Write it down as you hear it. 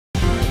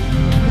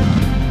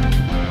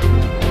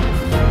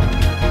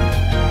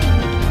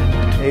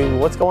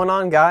what's going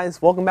on, guys?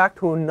 Welcome back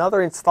to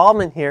another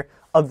installment here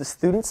of the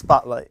Student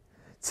Spotlight.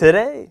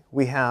 Today,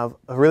 we have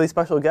a really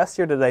special guest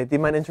here today. Do you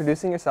mind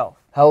introducing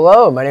yourself?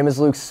 Hello, my name is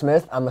Luke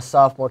Smith. I'm a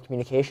sophomore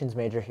communications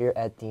major here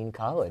at Dean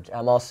College.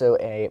 I'm also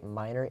a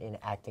minor in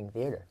acting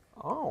theater.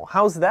 Oh,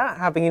 how's that,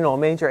 having, a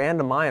major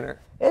and a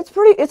minor? It's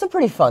a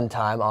pretty fun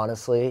time,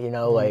 honestly.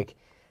 Like,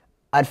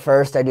 at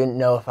first I didn't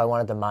know if I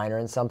wanted to minor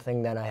in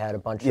something. Then I had a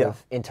bunch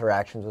of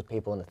interactions with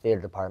people in the theater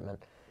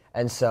department.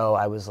 And so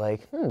I was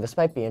like, this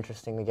might be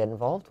interesting to get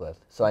involved with.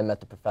 So I met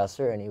the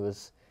professor, and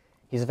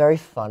he's a very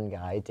fun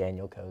guy,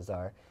 Daniel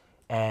Kozar.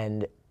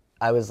 And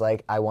I was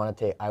like, I want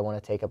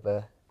to take up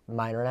a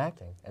minor in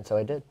acting, and so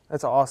I did.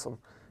 That's awesome.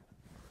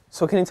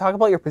 So can you talk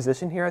about your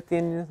position here at the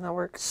Dean News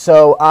Network?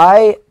 So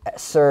I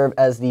serve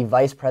as the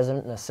vice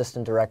president and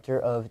assistant director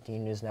of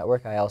Dean News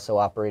Network. I also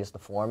operate as the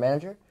floor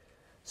manager.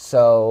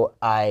 So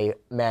I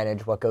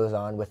manage what goes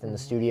on within the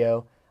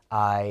studio.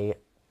 I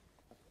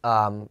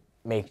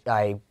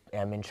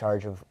am in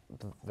charge of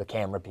the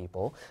camera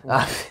people.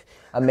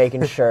 I'm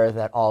making sure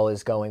that all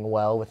is going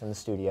well within the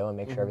studio and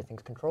make sure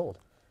everything's controlled.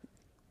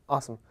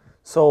 Awesome.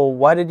 So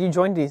why did you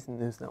join Dean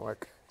News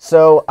Network?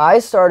 So I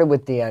started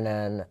with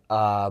DNN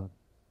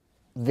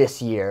this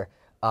year.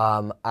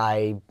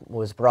 I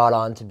was brought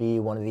on to be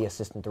one of the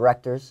assistant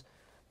directors.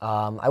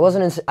 I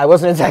wasn't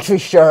exactly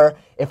sure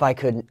if I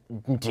could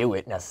do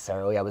it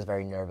necessarily. I was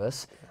very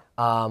nervous.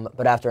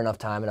 But after enough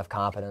time, enough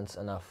confidence,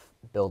 enough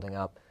building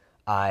up,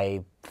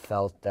 I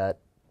felt that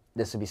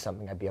this would be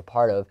something I'd be a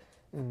part of.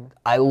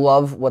 I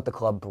love what the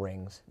club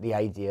brings, the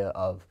idea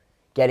of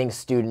getting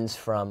students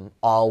from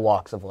all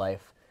walks of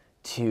life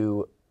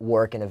to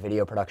work in a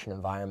video production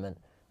environment,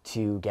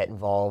 to get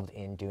involved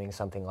in doing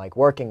something like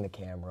working the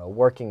camera,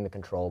 working the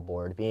control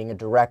board, being a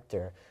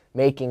director,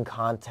 making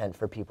content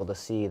for people to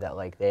see that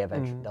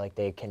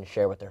they can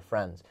share with their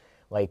friends.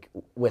 Like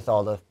with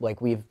all the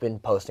we've been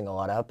posting a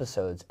lot of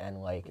episodes,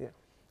 and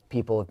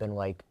people have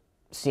been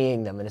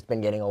seeing them, and it's been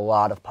getting a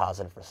lot of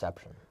positive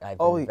reception. I've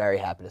been very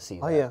happy to see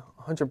that. Oh yeah,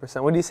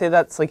 100%. Would you say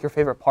that's your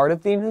favorite part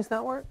of the News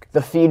Network?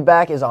 The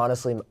feedback is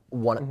honestly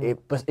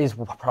is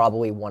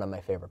probably one of my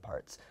favorite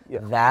parts.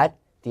 That,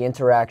 the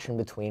interaction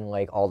between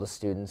all the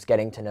students,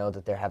 getting to know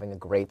that they're having a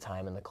great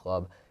time in the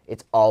club.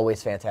 It's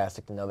always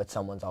fantastic to know that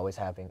someone's always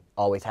happy.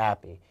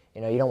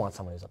 You don't want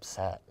someone who's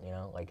upset.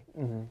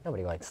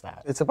 Nobody likes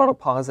that. It's about a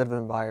positive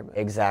environment.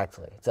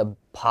 Exactly. It's a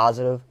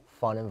positive,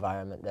 fun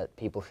environment that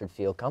people should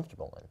feel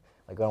comfortable in.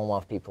 I don't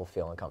want people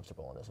feeling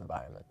comfortable in this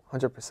environment.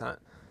 100%.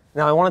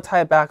 Now I want to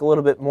tie it back a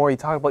little bit more. You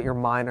talk about your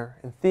minor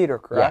in theater,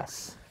 correct?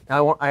 Yes.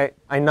 Now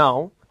I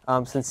know,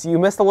 since you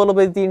missed a little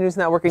bit of the News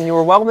Network and you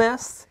were well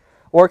missed,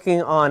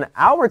 working on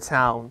Our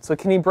Town. So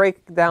can you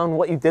break down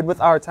what you did with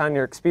Our Town,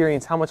 your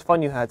experience, how much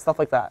fun you had, stuff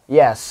like that?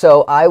 Yeah,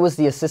 so I was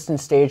the assistant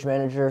stage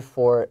manager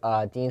for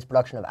Dean's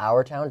production of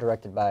Our Town,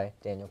 directed by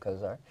Daniel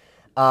Kozar.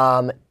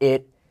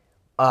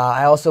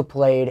 I also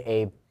played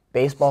a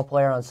baseball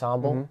player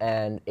ensemble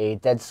and a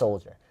dead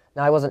soldier.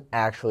 Now, I wasn't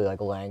actually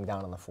laying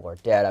down on the floor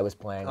dead. I was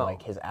playing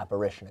his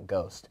apparition, a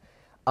ghost.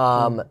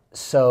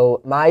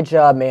 So my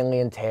job mainly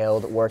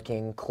entailed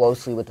working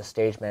closely with the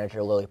stage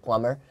manager, Lily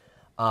Plummer,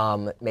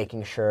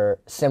 making sure,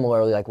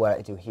 similarly like what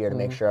I do here, to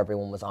make sure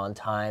everyone was on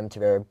time to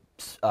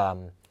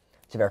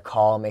their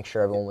call, make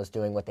sure everyone was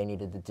doing what they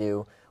needed to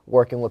do,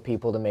 working with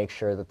people to make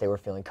sure that they were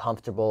feeling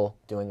comfortable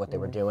doing what they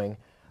were doing.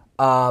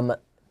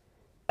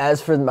 As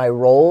for my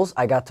roles,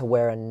 I got to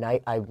wear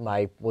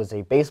I was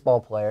a baseball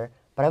player,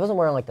 but I wasn't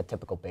wearing the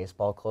typical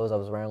baseball clothes. I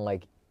was wearing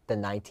the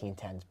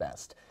 1910s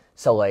best.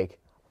 So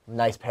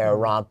nice pair of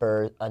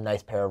rompers, a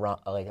nice pair of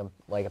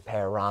a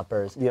pair of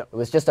rompers. Yep.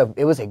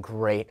 It was a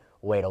great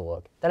way to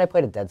look. Then I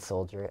played a dead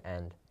soldier,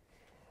 and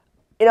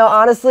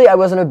honestly, I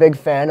wasn't a big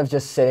fan of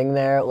just sitting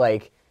there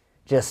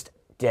just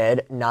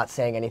dead, not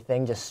saying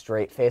anything, just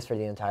straight face for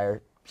the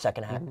entire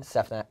second half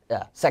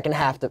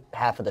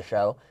of the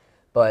show.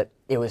 But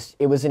it was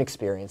an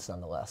experience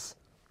nonetheless.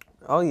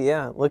 Oh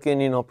yeah,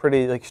 looking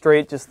pretty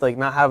straight, just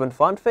not having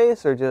fun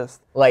face, or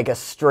just a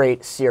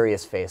straight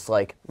serious face,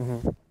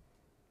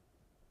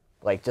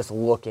 just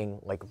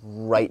looking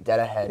right dead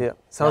ahead. Yeah,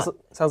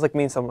 sounds like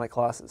me in some of my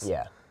classes.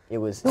 Yeah, it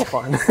was no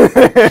fun.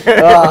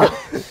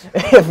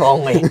 If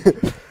only.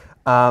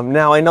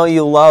 Now I know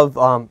you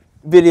love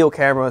video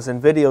cameras and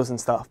videos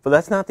and stuff, but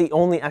that's not the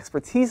only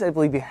expertise I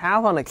believe you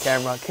have on a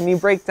camera. Can you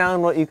break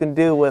down what you can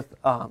do with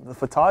the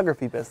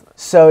photography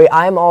business? So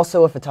I'm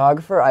also a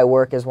photographer. I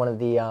work as one of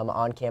the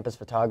on-campus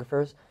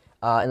photographers.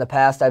 In the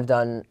past, I've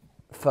done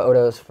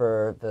photos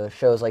for the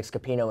shows like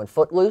Scapino and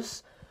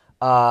Footloose.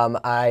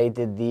 I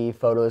did the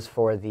photos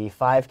for the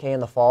 5K in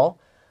the fall.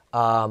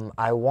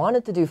 I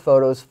wanted to do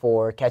photos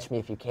for Catch Me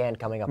If You Can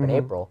coming up in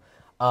April,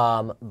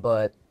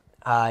 but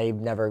I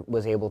never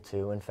was able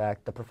to. In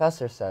fact, the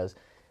professor says,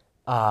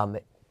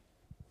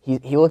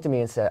 he looked at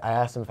me and said, I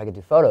asked him if I could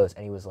do photos,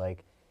 and he was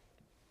like,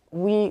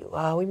 we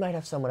might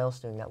have someone else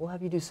doing that. We'll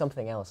have you do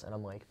something else. And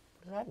I'm like,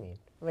 what does that mean?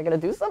 Am I going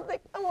to do something?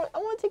 I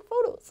want to take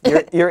photos.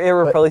 You're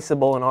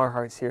irreplaceable in our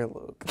hearts here,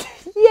 Luke.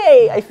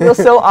 Yay! I feel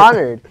so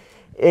honored.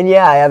 And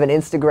yeah, I have an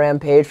Instagram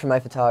page for my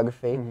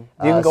photography. You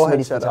can go ahead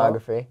and Smitty's shout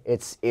photography.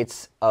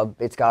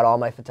 It's got all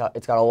my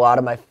it's got a lot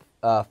of my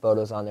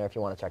photos on there if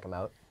you want to check them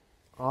out.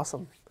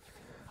 Awesome.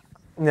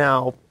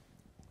 Now,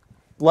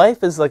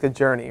 life is like a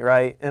journey,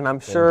 right? And I'm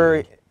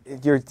sure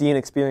your Dean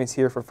experience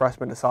here for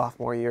freshman to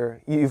sophomore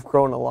year, you've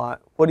grown a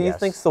lot. What do you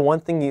think's the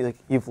one thing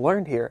you've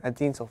learned here at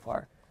Dean so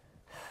far?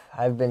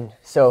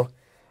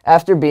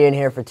 After being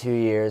here for 2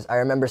 years, I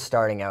remember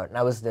starting out, and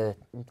I was the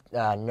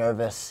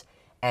nervous,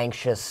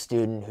 anxious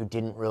student who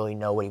didn't really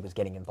know what he was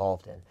getting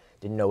involved in,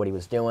 didn't know what he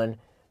was doing.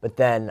 But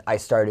then I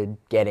started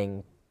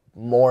getting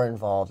more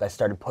involved. I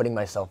started putting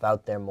myself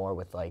out there more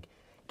with like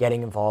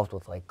getting involved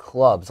with like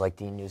clubs like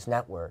Dean News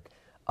Network,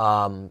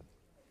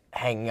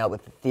 hanging out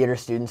with the theater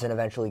students, and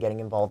eventually getting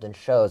involved in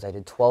shows. I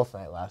did 12th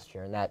night last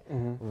year, and that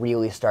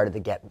really started to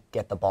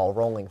get the ball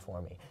rolling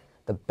for me.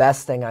 The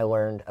best thing I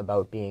learned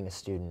about being a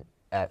student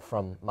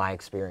from my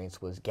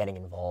experience was getting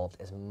involved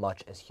as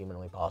much as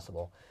humanly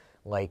possible.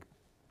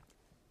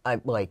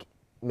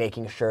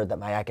 Making sure that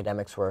my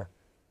academics were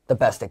the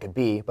best it could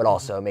be, but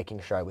also making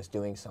sure I was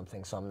doing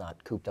something so I'm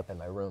not cooped up in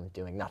my room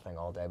doing nothing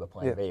all day but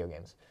playing video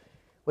games,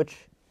 which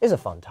is a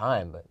fun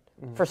time, but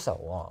for so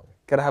long.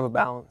 Gotta have a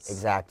balance.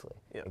 Exactly.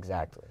 Yeah.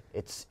 Exactly.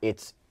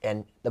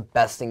 And the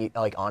best thing,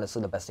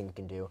 honestly, the best thing you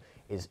can do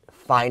is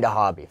find a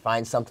hobby,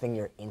 find something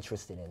you're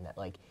interested in that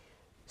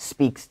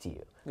speaks to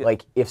you. Yeah.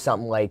 Like if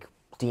something like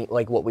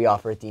what we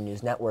offer at Dean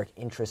News Network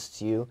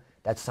interests you,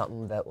 that's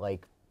something that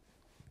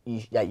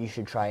you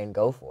should try and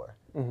go for.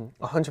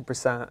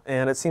 100%.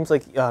 And it seems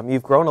like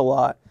you've grown a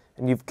lot,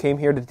 and you've came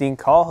here to Dean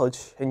College,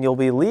 and you'll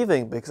be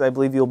leaving because I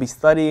believe you'll be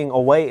studying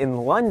away in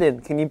London.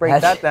 Can you break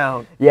that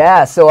down?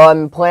 Yeah, so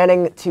I'm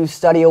planning to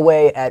study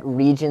away at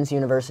Regent's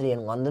University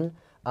in London.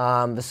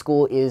 The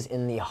school is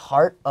in the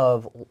heart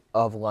of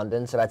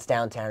London, so that's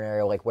downtown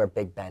area, like where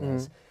Big Ben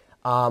is.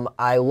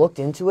 I looked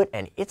into it,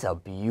 and it's a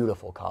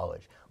beautiful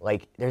college. I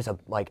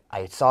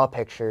saw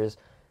pictures.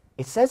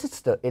 It says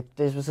there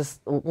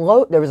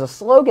was a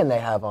slogan they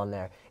have on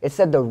there. It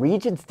said the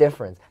Regent's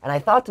difference, and I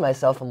thought to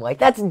myself, I'm like,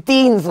 that's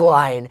Dean's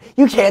line.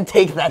 You can't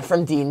take that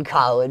from Dean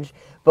College.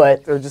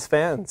 But they're just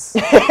fans.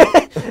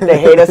 They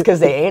hate us because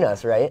they ain't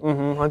us, right?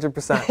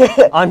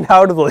 100%,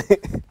 undoubtedly.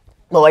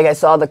 Well, I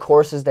saw the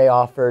courses they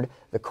offered,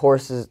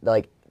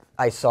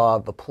 I saw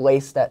the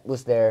place that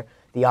was there,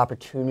 the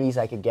opportunities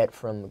I could get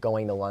from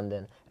going to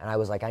London, and I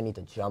was like, I need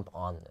to jump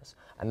on this.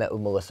 I met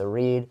with Melissa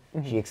Reed.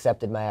 She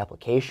accepted my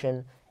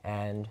application,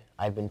 and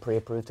I've been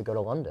pre-approved to go to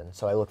London.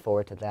 So I look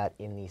forward to that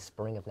in the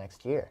spring of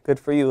next year. Good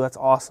for you. That's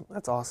awesome.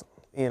 That's awesome.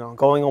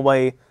 Going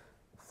away,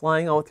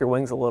 flying out with your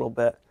wings a little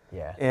bit.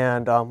 Yeah.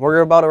 And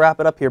we're about to wrap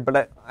it up here,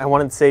 but I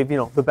wanted to save,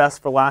 the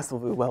best for last.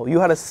 Well, you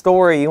had a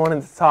story you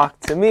wanted to talk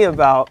to me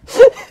about.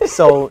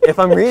 So if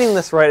I'm reading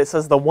this right, it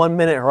says the 1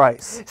 minute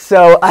rice.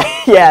 So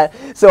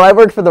I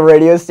worked for the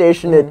radio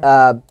station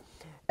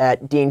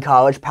at Dean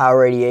College,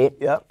 Power 88.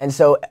 Yep. And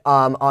so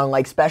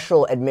on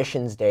special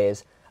admissions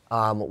days,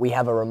 we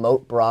have a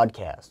remote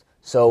broadcast.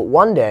 So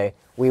one day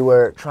we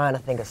were trying to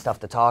think of stuff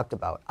to talk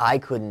about. We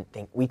couldn't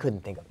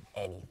think of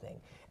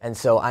anything. And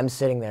so I'm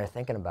sitting there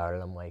thinking about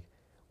it. I'm like,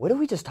 what if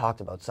we just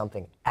talked about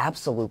something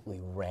absolutely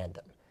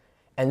random?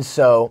 And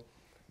so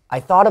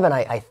I thought of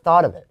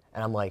it,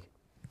 and I'm like,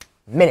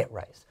 minute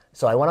rice.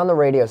 So I went on the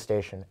radio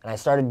station, and I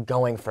started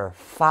going for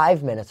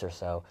 5 minutes or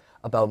so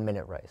about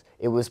minute rice.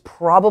 It was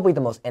probably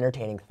the most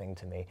entertaining thing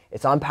to me.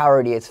 It's on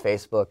Power 88's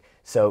Facebook,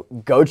 so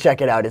go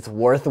check it out. It's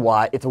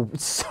worthwhile. It's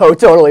so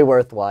totally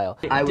worthwhile.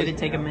 Did it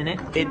take a minute?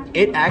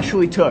 It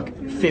actually took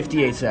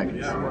 58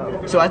 seconds.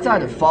 So that's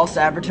either false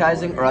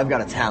advertising or I've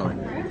got a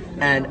talent.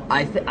 And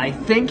I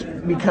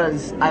think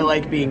because I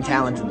like being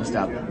talented and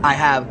stuff, I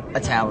have a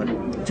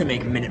talent to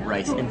make minute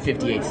rice in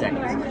 58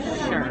 seconds.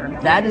 Sure.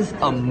 That is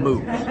a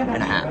move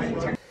and a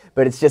half.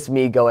 But it's just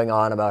me going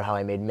on about how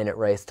I made minute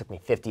rice, took me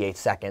 58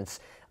 seconds,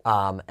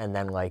 and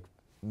then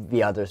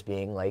the others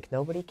being like,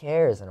 nobody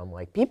cares. And I'm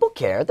like, people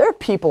care. There are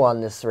people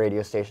on this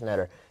radio station that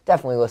are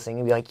definitely listening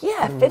and be like,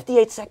 yeah,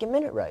 58-second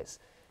minute rice.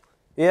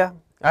 Yeah.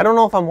 I don't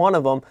know if I'm one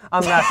of them.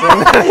 I'm messing.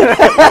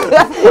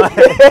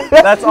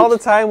 That's all the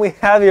time we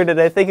have here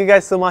today. Thank you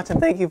guys so much, and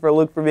thank you for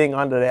Luke for being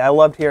on today. I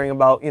loved hearing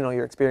about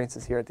your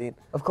experiences here at Dean.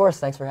 Of course.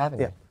 Thanks for having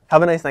me.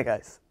 Have a nice night,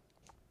 guys.